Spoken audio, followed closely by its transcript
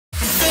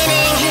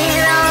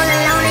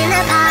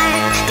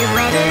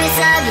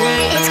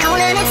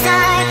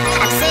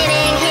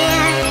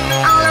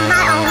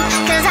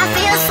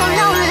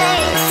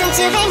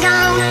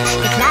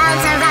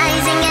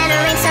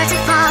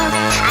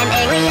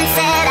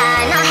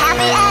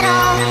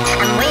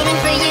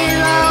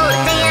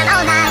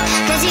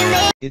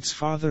It's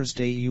Father's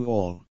Day you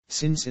all.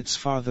 Since it's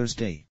Father's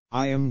Day,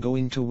 I am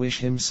going to wish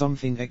him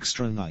something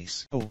extra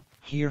nice. Oh,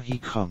 here he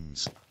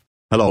comes.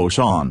 Hello,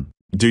 Shawn.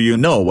 Do you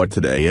know what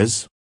today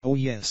is? Oh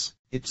yes,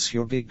 it's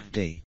your big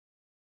day.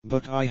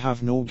 But I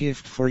have no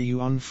gift for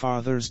you on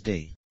Father's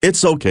Day.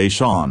 It's okay,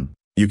 Shawn.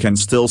 You can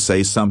still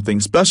say something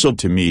special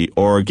to me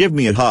or give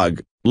me a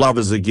hug. Love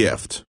is a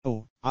gift.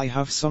 Oh, I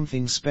have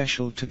something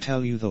special to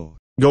tell you though.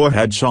 Go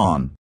ahead,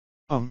 Shawn.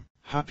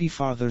 Happy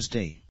Father's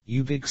Day,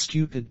 you big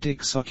stupid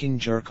dick-sucking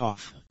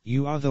jerk-off.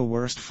 You are the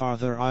worst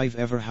father I've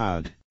ever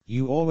had.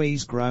 You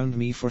always ground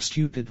me for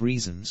stupid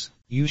reasons.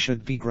 You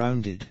should be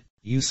grounded.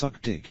 You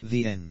suck dick.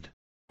 The end.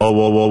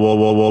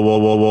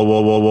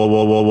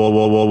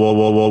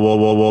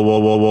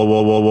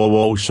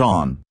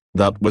 Shawn,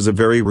 that was a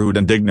very rude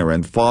and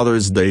ignorant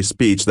Father's Day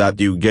speech that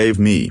you gave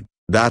me.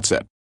 That's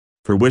it.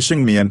 For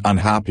wishing me an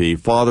unhappy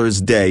Father's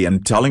Day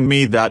and telling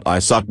me that I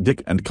suck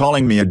dick and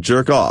calling me a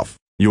jerk-off.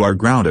 You are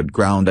grounded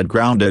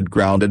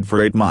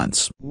for 8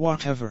 months.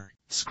 Whatever.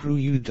 Screw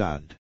you,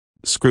 Dad.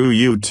 Screw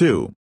you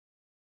too.